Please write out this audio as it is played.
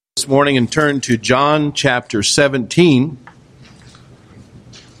morning and turn to John chapter 17.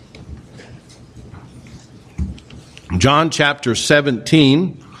 John chapter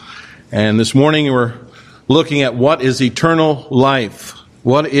 17. And this morning we're looking at what is eternal life.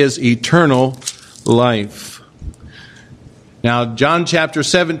 What is eternal life? Now, John chapter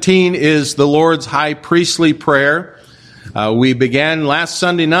 17 is the Lord's high priestly prayer. We began last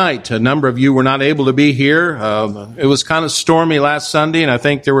Sunday night. A number of you were not able to be here. It was kind of stormy last Sunday, and I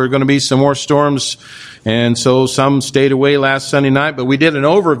think there were going to be some more storms, and so some stayed away last Sunday night. But we did an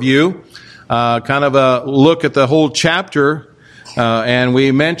overview, kind of a look at the whole chapter, and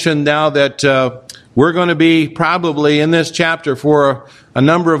we mentioned now that we're going to be probably in this chapter for a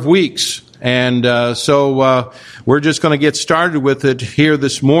number of weeks. And so we're just going to get started with it here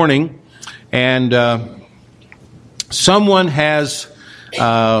this morning. And someone has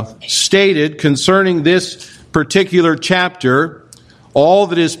stated concerning this particular chapter, all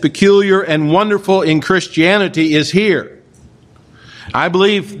that is peculiar and wonderful in Christianity is here. I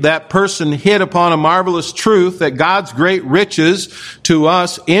believe that person hit upon a marvelous truth that God's great riches to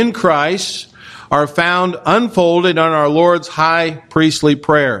us in Christ are found unfolded on our Lord's high priestly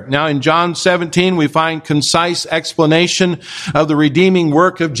prayer. Now in John 17, we find concise explanation of the redeeming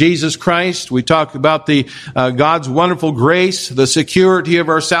work of Jesus Christ. We talk about the God's wonderful grace, the security of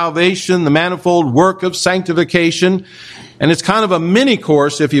our salvation, the manifold work of sanctification. And it's kind of a mini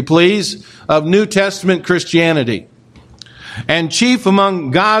course, if you please, of New Testament Christianity. And chief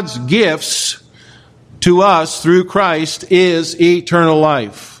among God's gifts to us through Christ is eternal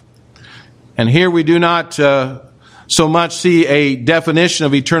life. And here we do not so much see a definition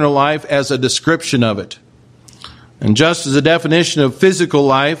of eternal life as a description of it. And just as a definition of physical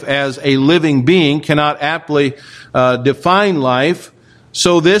life as a living being cannot aptly define life,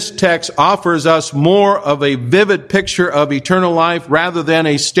 so this text offers us more of a vivid picture of eternal life rather than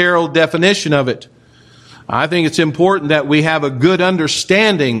a sterile definition of it. I think it's important that we have a good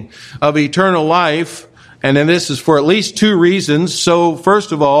understanding of eternal life. And then this is for at least two reasons. So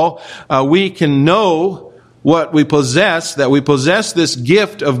first of all, we can know what we possess, that we possess this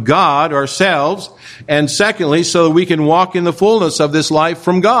gift of God ourselves. And secondly, so that we can walk in the fullness of this life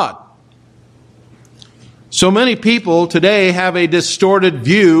from God. So many people today have a distorted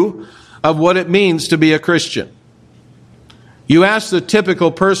view of what it means to be a Christian. You ask the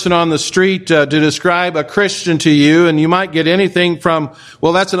typical person on the street to describe a Christian to you, and you might get anything from,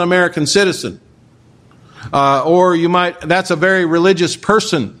 well, that's an American citizen. Or that's a very religious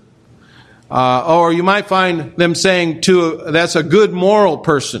person. Or you might find them saying that's a good moral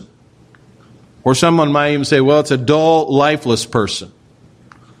person. Or someone might even say, well, it's a dull, lifeless person.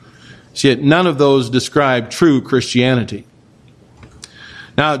 Yet none of those describe true Christianity.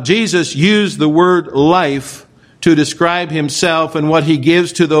 Now, Jesus used the word life to describe himself and what he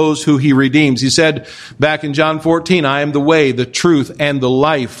gives to those who he redeems. He said back in John 14, I am the way, the truth, and the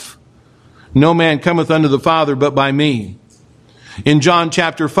life. No man cometh unto the Father but by me. In John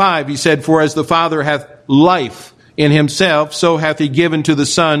chapter 5, he said, for as the Father hath life in himself, so hath he given to the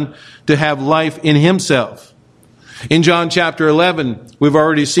Son to have life in himself. In John chapter 11, we've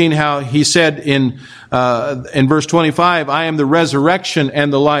already seen how he said in verse 25, I am the resurrection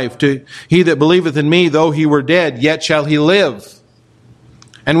and the life. To he that believeth in me, though he were dead, yet shall he live.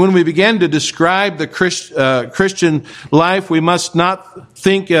 And when we begin to describe the Christian life, we must not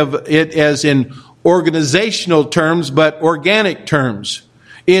think of it as in organizational terms, but organic terms.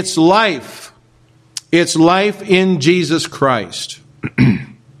 It's life. It's life in Jesus Christ.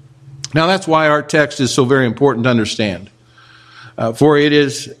 Now that's why our text is so very important to understand. For it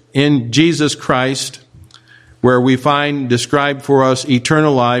is in Jesus Christ where we find described for us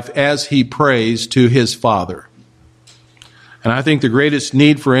eternal life as he prays to his Father. And I think the greatest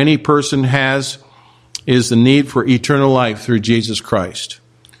need for any person is the need for eternal life through Jesus Christ.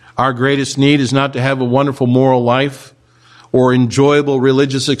 Our greatest need is not to have a wonderful moral life or enjoyable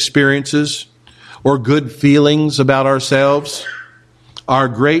religious experiences or good feelings about ourselves. Our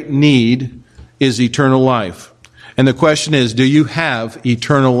great need is eternal life. And the question is, do you have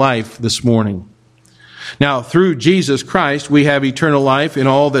eternal life this morning? Now, through Jesus Christ, we have eternal life in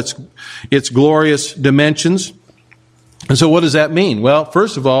all its glorious dimensions. And so what does that mean? Well,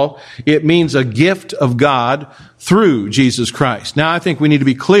 first of all, it means a gift of God through Jesus Christ. Now, I think we need to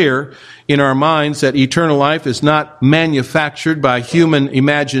be clear in our minds that eternal life is not manufactured by human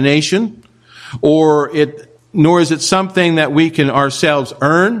imagination, nor is it something that we can ourselves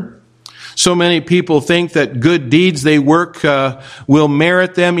earn. So many people think that good deeds they work will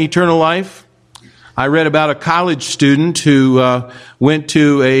merit them eternal life. I read about a college student who went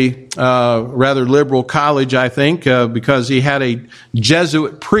to a rather liberal college, I think, because he had a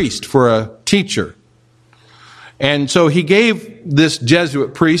Jesuit priest for a teacher. And so he gave this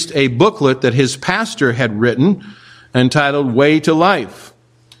Jesuit priest a booklet that his pastor had written entitled Way to Life.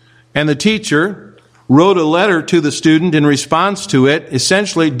 And the teacher wrote a letter to the student in response to it,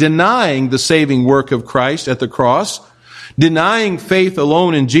 essentially denying the saving work of Christ at the cross, denying faith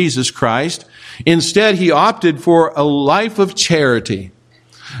alone in Jesus Christ. Instead, he opted for a life of charity,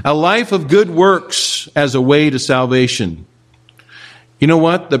 a life of good works as a way to salvation. You know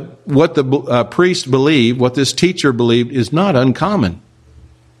what? What the priest believed, what this teacher believed, is not uncommon.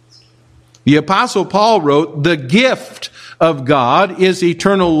 The Apostle Paul wrote, "The gift of God is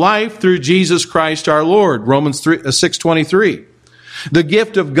eternal life through Jesus Christ our Lord," Romans 6:23. The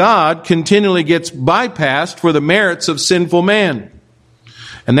gift of God continually gets bypassed for the merits of sinful man.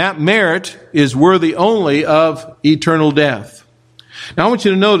 And that merit is worthy only of eternal death. Now I want you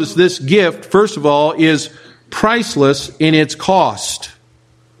to notice this gift, first of all, is priceless in its cost.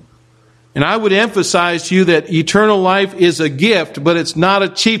 And I would emphasize to you that eternal life is a gift, but it's not a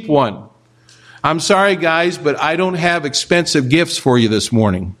cheap one. I'm sorry, guys, but I don't have expensive gifts for you this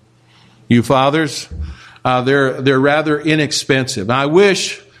morning. You fathers, they're rather inexpensive. Now, I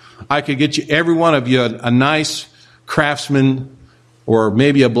wish I could get you, every one of you, a nice Craftsman, or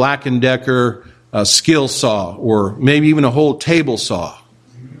maybe a Black & Decker skill saw, or maybe even a whole table saw.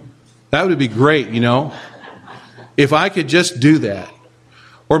 That would be great, you know, if I could just do that.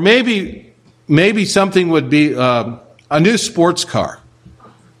 Or maybe something would be a new sports car.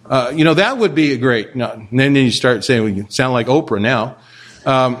 That would be great. No, and then you start saying, we sound like Oprah now.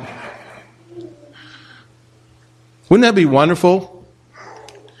 Wouldn't that be wonderful?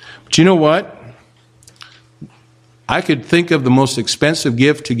 But you know what? I could think of the most expensive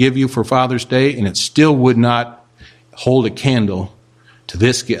gift to give you for Father's Day, and it still would not hold a candle to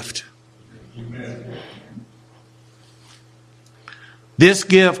this gift. Amen. This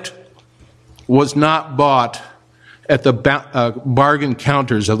gift was not bought at the bargain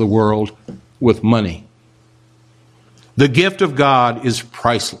counters of the world with money. The gift of God is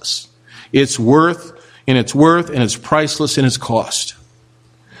priceless. It's worth, and it's priceless in its cost.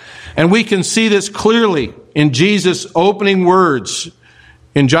 And we can see this clearly in Jesus' opening words.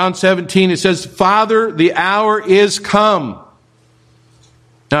 In John 17, it says, "Father, the hour is come."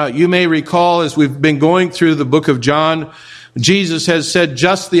 Now, you may recall, as we've been going through the book of John, Jesus has said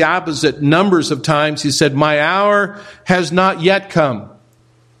just the opposite numbers of times. He said, "My hour has not yet come."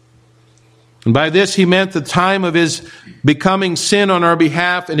 And by this he meant the time of his becoming sin on our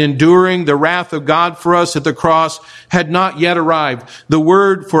behalf and enduring the wrath of God for us at the cross had not yet arrived. The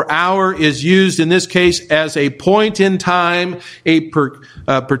word for hour is used in this case as a point in time, a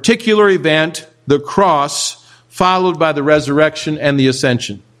particular event, the cross, followed by the resurrection and the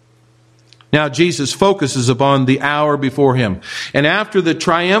ascension. Now Jesus focuses upon the hour before him. And after the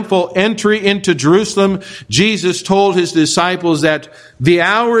triumphal entry into Jerusalem, Jesus told his disciples that the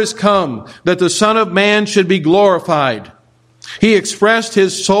hour is come, that the Son of Man should be glorified. He expressed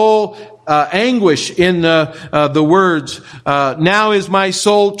his soul anguish in the words, "Now is my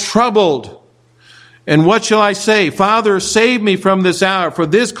soul troubled. And what shall I say? Father, save me from this hour. For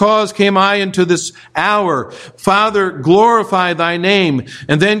this cause came I into this hour. Father, glorify thy name."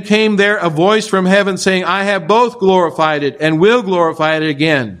 And then came there a voice from heaven saying, "I have both glorified it and will glorify it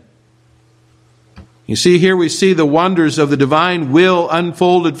again." You see, here we see the wonders of the divine will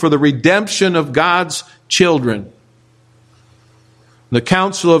unfolded for the redemption of God's children. The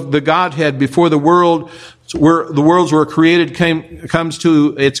counsel of the Godhead before the worlds were created comes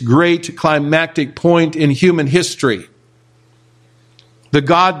to its great climactic point in human history. The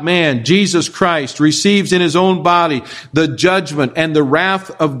God-man, Jesus Christ, receives in his own body the judgment and the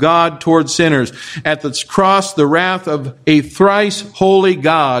wrath of God toward sinners. At the cross, the wrath of a thrice holy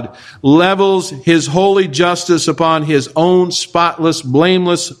God levels his holy justice upon his own spotless,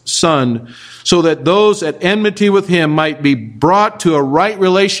 blameless Son, so that those at enmity with him might be brought to a right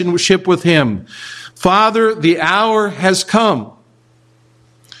relationship with him. Father, the hour has come.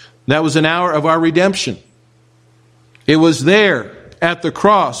 That was an hour of our redemption. It was there at the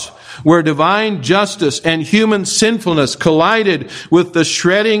cross where divine justice and human sinfulness collided with the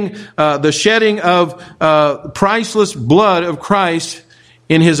shedding of priceless blood of Christ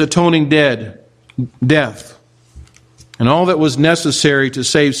in his atoning death. And all that was necessary to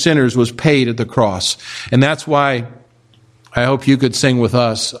save sinners was paid at the cross. And that's why I hope you could sing with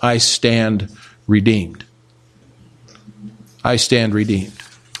us, "I stand redeemed." I stand redeemed.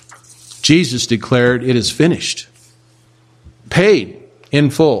 Jesus declared, "It is finished." Paid in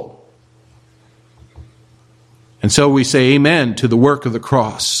full. And so we say amen to the work of the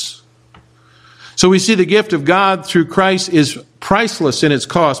cross. So we see the gift of God through Christ is priceless in its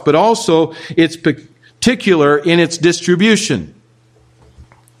cost, but also it's particular in its distribution.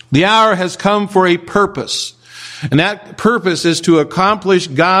 The hour has come for a purpose. And that purpose is to accomplish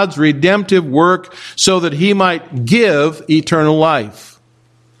God's redemptive work so that He might give eternal life.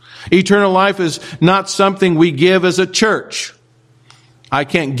 Eternal life is not something we give as a church. I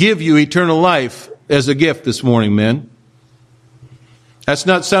can't give you eternal life as a gift this morning, men. That's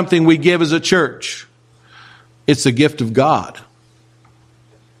not something we give as a church. It's the gift of God.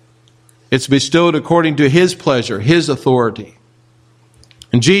 It's bestowed according to His pleasure, His authority.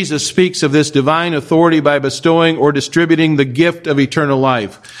 And Jesus speaks of this divine authority by bestowing or distributing the gift of eternal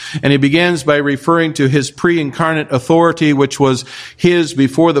life. And He begins by referring to His pre-incarnate authority, which was His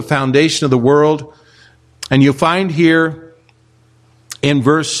before the foundation of the world. And you find here in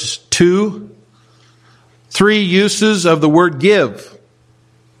verse 2, 3 uses of the word give.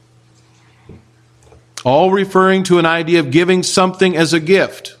 All referring to an idea of giving something as a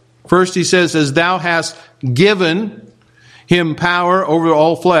gift. First He says, as thou hast given Him power over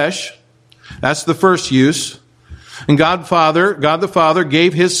all flesh. That's the first use. And God the Father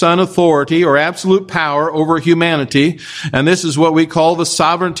gave His Son authority or absolute power over humanity. And this is what we call the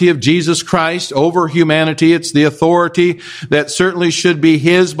sovereignty of Jesus Christ over humanity. It's the authority that certainly should be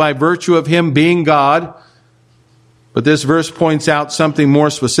His by virtue of Him being God. But this verse points out something more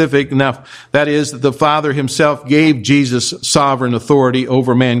specific enough. That is that the Father Himself gave Jesus sovereign authority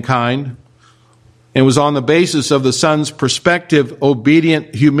over mankind. It was on the basis of the Son's prospective,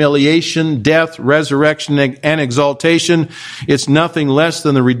 obedient humiliation, death, resurrection, and exaltation. It's nothing less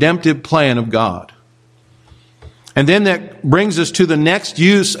than the redemptive plan of God. And then that brings us to the next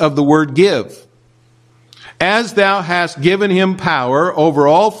use of the word give. As thou hast given Him power over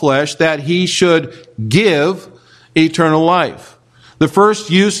all flesh, that He should give eternal life. The first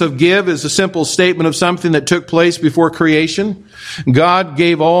use of give is a simple statement of something that took place before creation. God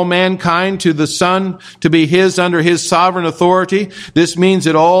gave all mankind to the Son to be His under His sovereign authority. This means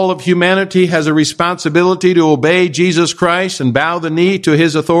that all of humanity has a responsibility to obey Jesus Christ and bow the knee to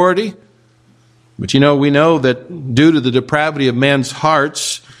His authority. But we know that due to the depravity of men's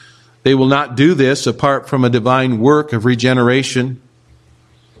hearts, they will not do this apart from a divine work of regeneration.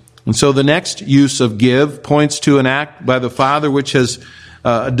 And so the next use of give points to an act by the Father which has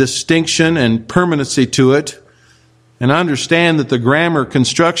a distinction and permanency to it. And understand that the grammar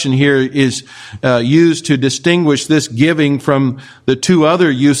construction here is used to distinguish this giving from the 2 other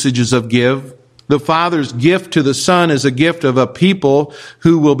usages of give. The Father's gift to the Son is a gift of a people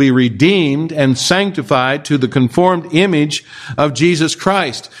who will be redeemed and sanctified to the conformed image of Jesus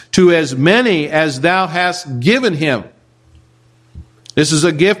Christ, to as many as thou hast given Him. This is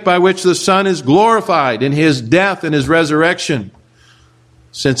a gift by which the Son is glorified in His death and His resurrection,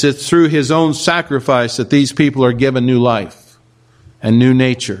 since it's through His own sacrifice that these people are given new life and new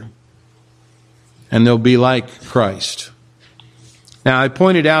nature, and they'll be like Christ. Now, I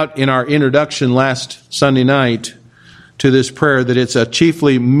pointed out in our introduction last Sunday night to this prayer that it's a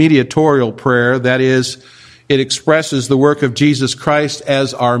chiefly mediatorial prayer. That is, it expresses the work of Jesus Christ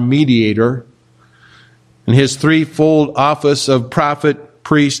as our mediator. And His threefold office of prophet,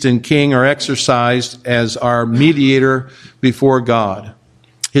 priest, and king are exercised as our mediator before God.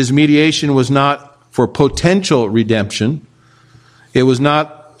 His mediation was not for potential redemption. It was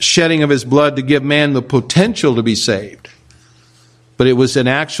not shedding of His blood to give man the potential to be saved. But it was an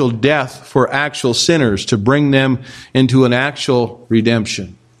actual death for actual sinners to bring them into an actual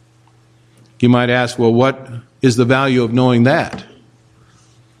redemption. You might ask, well, what is the value of knowing that?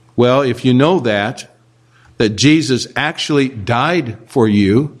 Well, if you know that Jesus actually died for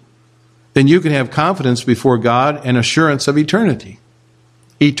you, then you can have confidence before God and assurance of eternity.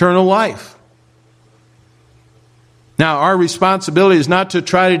 Eternal life. Now, our responsibility is not to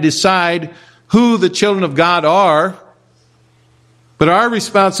try to decide who the children of God are, but our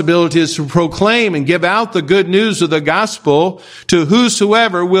responsibility is to proclaim and give out the good news of the gospel to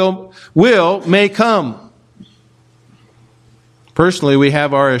whosoever may come. Personally, we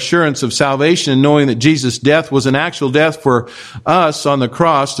have our assurance of salvation in knowing that Jesus' death was an actual death for us on the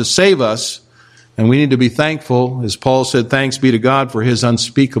cross to save us. And we need to be thankful, as Paul said, thanks be to God for His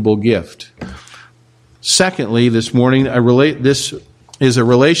unspeakable gift. Secondly, this morning, this is a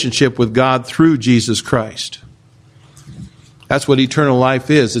relationship with God through Jesus Christ. That's what eternal life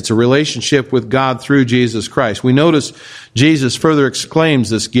is. It's a relationship with God through Jesus Christ. We notice Jesus further exclaims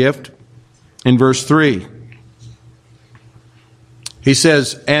this gift in verse 3. He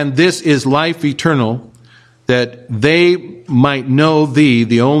says, and this is life eternal, that they might know thee,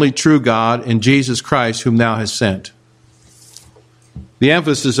 the only true God, and Jesus Christ, whom thou hast sent. The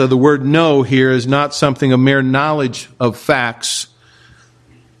emphasis of the word know here is not something of mere knowledge of facts.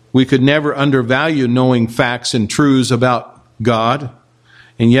 We could never undervalue knowing facts and truths about God,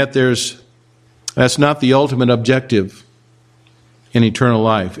 and yet that's not the ultimate objective in eternal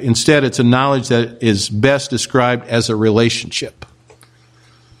life. Instead, it's a knowledge that is best described as a relationship.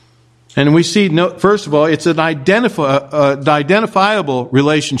 And we see, first of all, it's an identifiable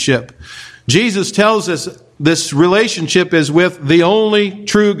relationship. Jesus tells us this relationship is with the only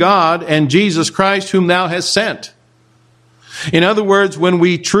true God and Jesus Christ, whom thou hast sent. In other words, when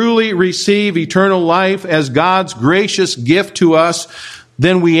we truly receive eternal life as God's gracious gift to us,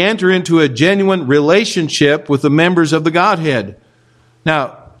 then we enter into a genuine relationship with the members of the Godhead.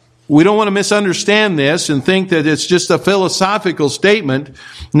 Now, we don't want to misunderstand this and think that it's just a philosophical statement.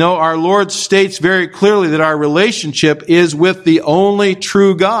 No, our Lord states very clearly that our relationship is with the only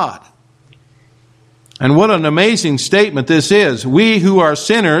true God. And what an amazing statement this is. We who are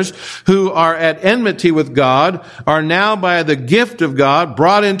sinners, who are at enmity with God, are now by the gift of God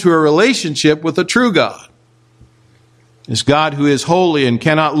brought into a relationship with the true God. This God who is holy and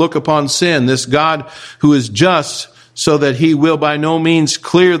cannot look upon sin. This God who is just so that he will by no means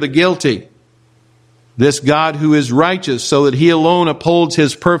clear the guilty. This God who is righteous so that he alone upholds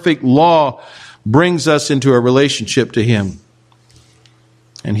his perfect law, brings us into a relationship to him.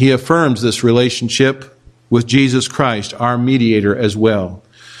 And he affirms this relationship with Jesus Christ, our mediator as well.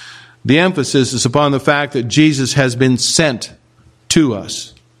 The emphasis is upon the fact that Jesus has been sent to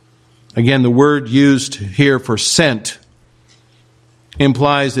us. Again, the word used here for sent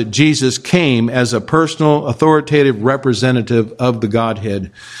implies that Jesus came as a personal, authoritative representative of the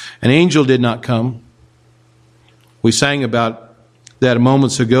Godhead. An angel did not come. We sang about that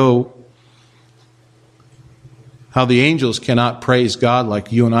moments ago, how the angels cannot praise God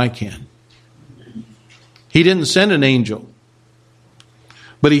like you and I can. He didn't send an angel,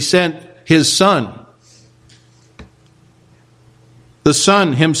 but he sent his Son. The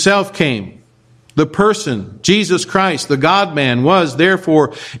Son himself came. The person, Jesus Christ, the God-man, was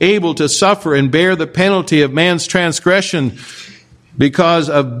therefore able to suffer and bear the penalty of man's transgression. Because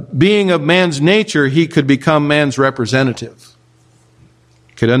of being of man's nature, he could become man's representative.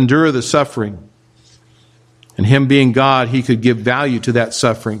 Could endure the suffering. And him being God, he could give value to that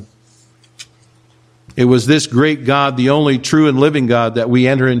suffering. It was this great God, the only true and living God, that we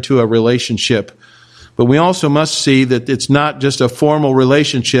enter into a relationship. But we also must see that it's not just a formal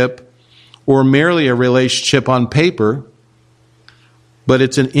relationship or merely a relationship on paper, but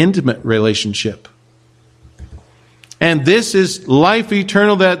it's an intimate relationship. And this is life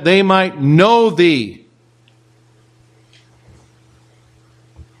eternal, that they might know thee.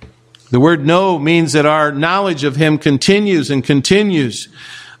 The word know means that our knowledge of him continues and continues.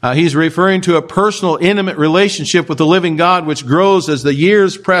 He's referring to a personal, intimate relationship with the living God, which grows as the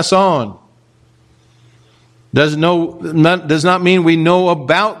years press on. Does not mean we know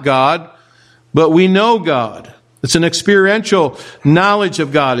about God, but we know God. It's an experiential knowledge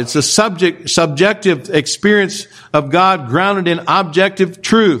of God. It's a subjective experience of God grounded in objective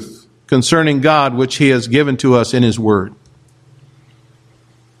truth concerning God, which he has given to us in his word.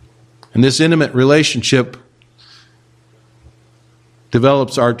 And this intimate relationship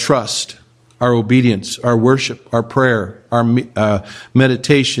develops our trust, our obedience, our worship, our prayer, our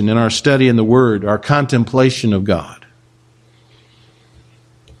meditation, and our study in the word, our contemplation of God.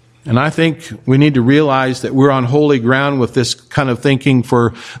 And I think we need to realize that we're on holy ground with this kind of thinking,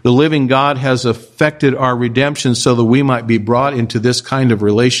 for the living God has affected our redemption so that we might be brought into this kind of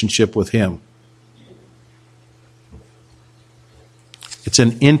relationship with him. It's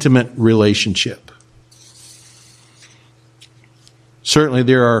an intimate relationship. Certainly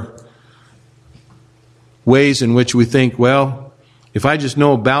there are ways in which we think, well, if I just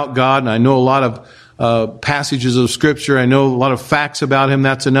know about God and I know a lot of passages of Scripture, I know a lot of facts about him,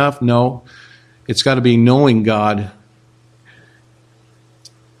 that's enough. No, it's got to be knowing God.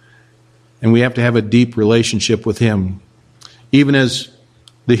 And we have to have a deep relationship with him. Even as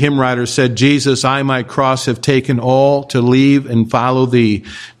the hymn writer said, Jesus, I my cross have taken all to leave and follow thee.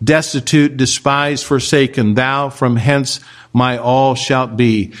 Destitute, despised, forsaken, thou from hence my all shalt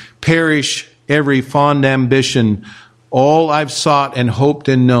be. Perish every fond ambition, all I've sought and hoped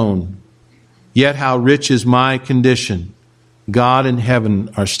and known. Yet how rich is my condition. God and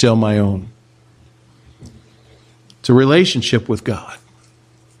heaven are still my own. It's a relationship with God.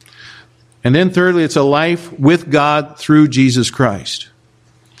 And then thirdly, it's a life with God through Jesus Christ.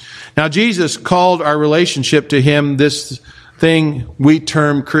 Now, Jesus called our relationship to him this thing we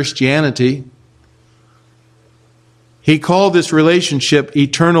term Christianity. He called this relationship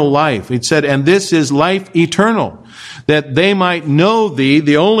eternal life. He said, and this is life eternal, that they might know thee,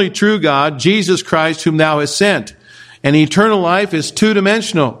 the only true God, Jesus Christ, whom thou hast sent. And eternal life is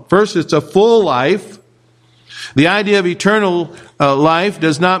two-dimensional. First, it's a full life. The idea of eternal life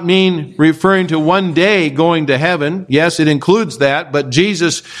does not mean referring to one day going to heaven. Yes, it includes that, but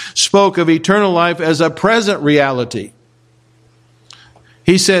Jesus spoke of eternal life as a present reality.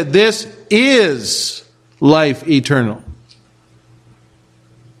 He said, this is life eternal.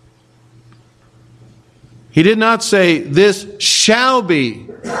 He did not say, this shall be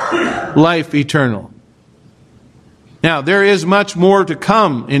life eternal. Now, there is much more to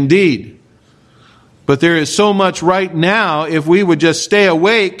come, indeed. But there is so much right now, if we would just stay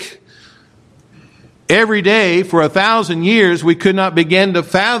awake every day for 1,000 years, we could not begin to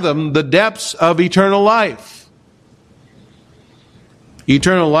fathom the depths of eternal life.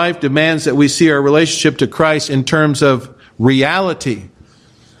 Eternal life demands that we see our relationship to Christ in terms of reality,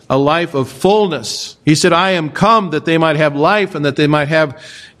 a life of fullness. He said, I am come that they might have life and that they might have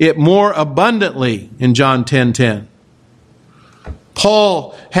it more abundantly, in John 10:10.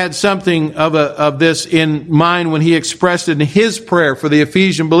 Paul had something of this in mind when he expressed it in his prayer for the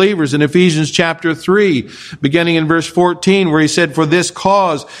Ephesian believers in Ephesians chapter 3, beginning in verse 14, where he said, for this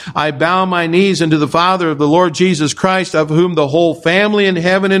cause I bow my knees unto the Father of the Lord Jesus Christ, of whom the whole family in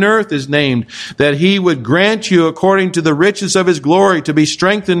heaven and earth is named, that he would grant you according to the riches of his glory to be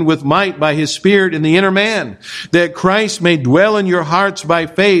strengthened with might by his Spirit in the inner man, that Christ may dwell in your hearts by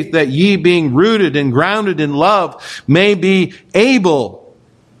faith, that ye being rooted and grounded in love may be able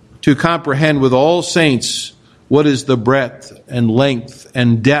to comprehend with all saints what is the breadth and length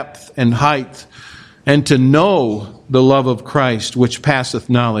and depth and height, and to know the love of Christ which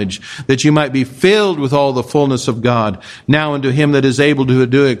passeth knowledge, that you might be filled with all the fullness of God. Now unto him that is able to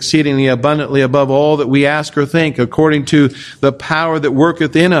do exceedingly abundantly above all that we ask or think, according to the power that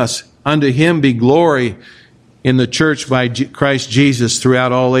worketh in us, unto him be glory in the church by Christ Jesus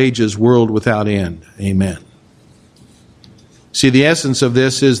throughout all ages, world without end. Amen. See, the essence of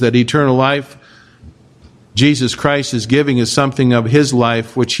this is that eternal life Jesus Christ is giving is something of his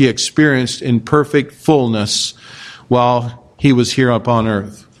life which he experienced in perfect fullness while he was here upon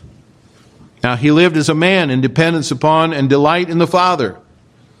earth. Now, he lived as a man in dependence upon and delight in the Father.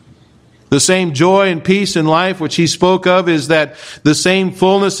 The same joy and peace in life which he spoke of is that the same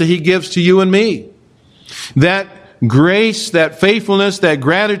fullness that he gives to you and me. That grace, that faithfulness, that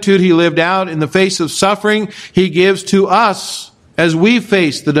gratitude he lived out in the face of suffering, he gives to us as we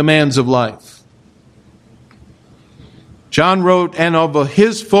face the demands of life. John wrote, and of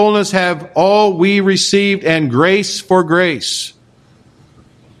his fullness have all we received, and grace for grace.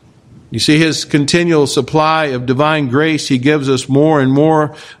 You see, his continual supply of divine grace, he gives us more and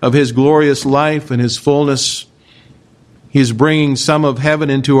more of his glorious life and his fullness. He's bringing some of heaven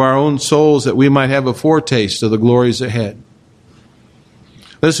into our own souls that we might have a foretaste of the glories ahead.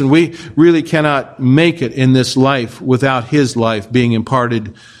 Listen, we really cannot make it in this life without his life being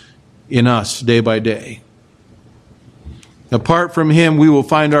imparted in us day by day. Apart from him, we will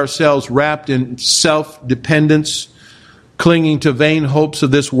find ourselves wrapped in self-dependence, clinging to vain hopes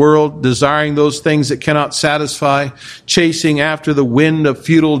of this world, desiring those things that cannot satisfy, chasing after the wind of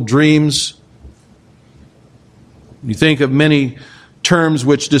futile dreams. You think of many terms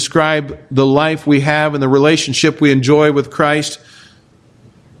which describe the life we have and the relationship we enjoy with Christ.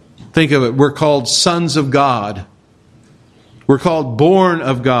 Think of it. We're called sons of God. We're called born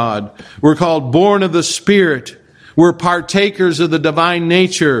of God. We're called born of the Spirit. We're partakers of the divine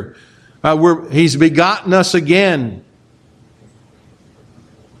nature. He's begotten us again.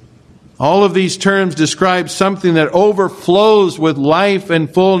 All of these terms describe something that overflows with life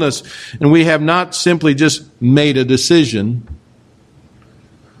and fullness. And we have not simply just made a decision.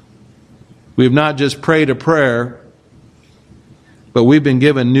 We have not just prayed a prayer. But we've been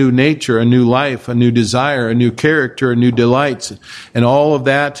given new nature, a new life, a new desire, a new character, a new delights. And all of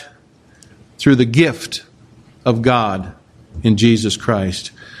that through the gift of God in Jesus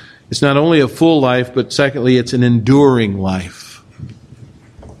Christ. It's not only a full life, but secondly, it's an enduring life.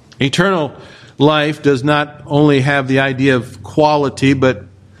 Eternal life does not only have the idea of quality, but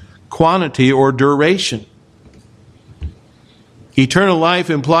quantity or duration. Eternal life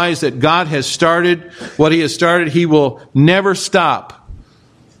implies that God has started what he has started. He will never stop.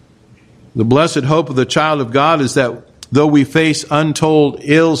 The blessed hope of the child of God is that though we face untold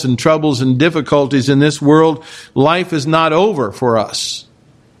ills and troubles and difficulties in this world, life is not over for us.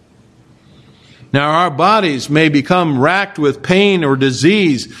 Now, our bodies may become racked with pain or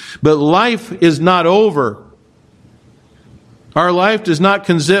disease, but life is not over. Our life does not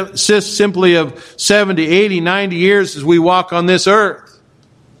consist simply of 70, 80, 90 years as we walk on this earth.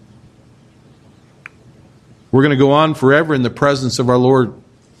 We're going to go on forever in the presence of our Lord.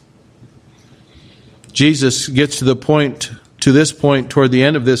 Jesus gets to this point toward the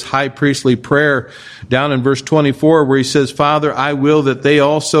end of this high priestly prayer down in verse 24 where he says, Father, I will that they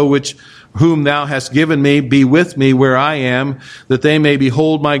also whom thou hast given me be with me where I am, that they may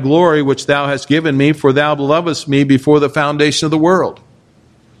behold my glory which thou hast given me, for thou lovest me before the foundation of the world.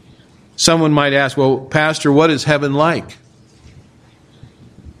 Someone might ask, well, Pastor, what is heaven like?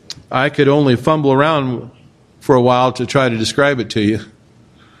 I could only fumble around for a while to try to describe it to you.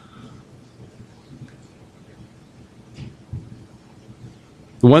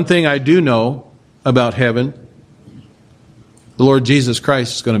 The one thing I do know about heaven, the Lord Jesus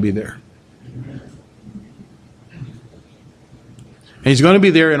Christ is going to be there. And He's going to be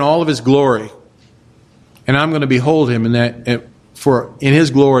there in all of His glory. And I'm going to behold Him in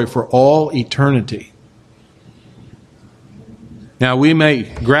His glory for all eternity. Now, we may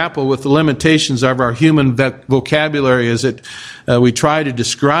grapple with the limitations of our human vocabulary as we try to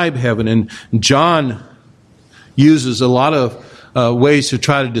describe heaven. And John uses a lot of ways to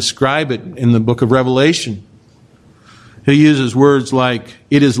try to describe it in the book of Revelation. He uses words like,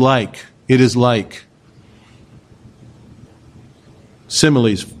 it is like, it is like.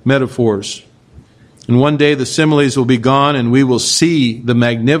 Similes, metaphors. And one day the similes will be gone and we will see the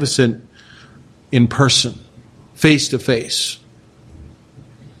magnificent in person, face to face.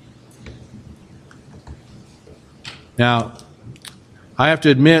 Now, I have to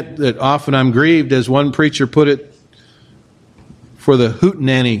admit that often I'm grieved, as one preacher put it, for the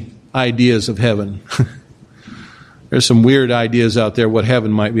hootenanny ideas of heaven. There's some weird ideas out there what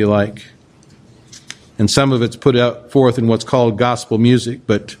heaven might be like. And some of it's put out forth in what's called gospel music,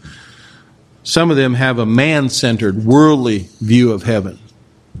 but some of them have a man-centered, worldly view of heaven.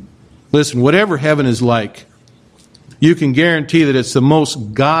 Listen, whatever heaven is like, you can guarantee that it's the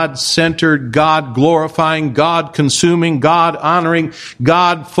most God-centered, God-glorifying, God-consuming, God-honoring,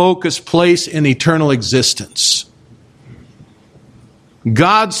 God-focused place in eternal existence.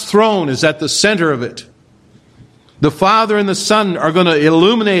 God's throne is at the center of it. The Father and the Son are going to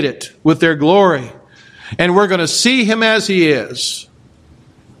illuminate it with their glory. And we're going to see Him as He is.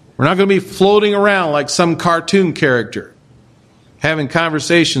 We're not going to be floating around like some cartoon character, having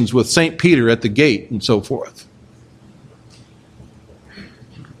conversations with St. Peter at the gate and so forth.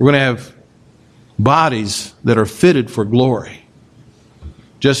 We're going to have bodies that are fitted for glory,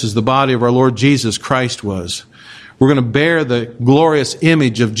 just as the body of our Lord Jesus Christ was. We're going to bear the glorious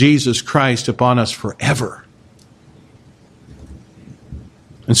image of Jesus Christ upon us forever.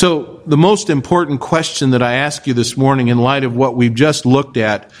 And so the most important question that I ask you this morning in light of what we've just looked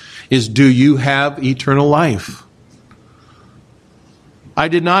at is, do you have eternal life? I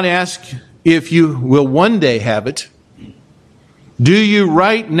did not ask if you will one day have it. Do you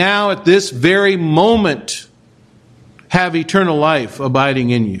right now at this very moment have eternal life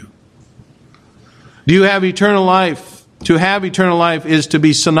abiding in you? Do you have eternal life? To have eternal life is to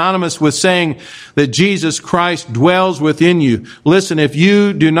be synonymous with saying that Jesus Christ dwells within you. Listen, if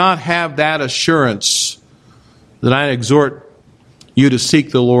you do not have that assurance, then I exhort you to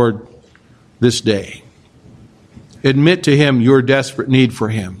seek the Lord this day. Admit to Him your desperate need for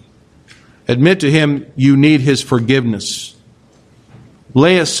Him. Admit to Him you need His forgiveness.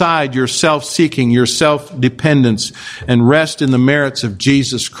 Lay aside your self-seeking, your self-dependence, and rest in the merits of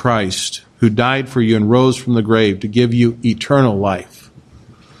Jesus Christ, who died for you and rose from the grave to give you eternal life.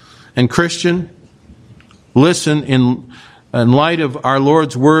 And Christian, listen, in light of our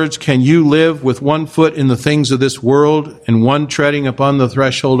Lord's words, can you live with one foot in the things of this world and one treading upon the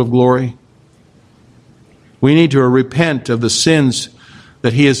threshold of glory? We need to repent of the sins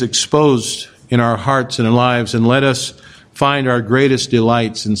that He has exposed in our hearts and lives, and let us find our greatest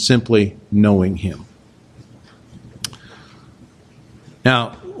delights in simply knowing Him.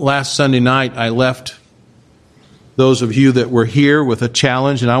 Now, last Sunday night, I left those of you that were here with a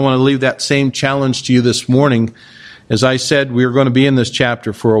challenge, and I want to leave that same challenge to you this morning. As I said, we are going to be in this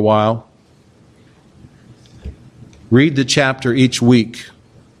chapter for a while. Read the chapter each week.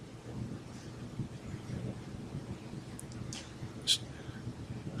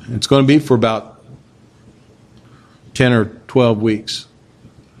 It's going to be for about 10 or 12 weeks.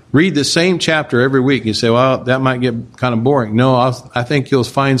 Read the same chapter every week. You say, well, that might get kind of boring. No, I think you'll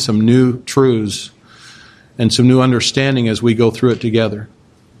find some new truths and some new understanding as we go through it together.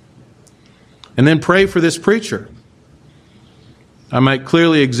 And then pray for this preacher. I might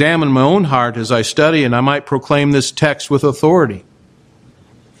clearly examine my own heart as I study, and I might proclaim this text with authority.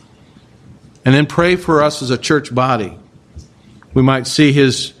 And then pray for us as a church body. We might see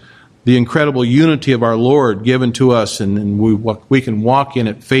the incredible unity of our Lord given to us, and we can walk in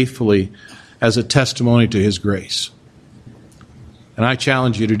it faithfully as a testimony to His grace. And I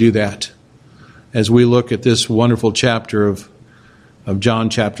challenge you to do that as we look at this wonderful chapter of John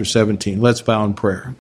chapter 17. Let's bow in prayer.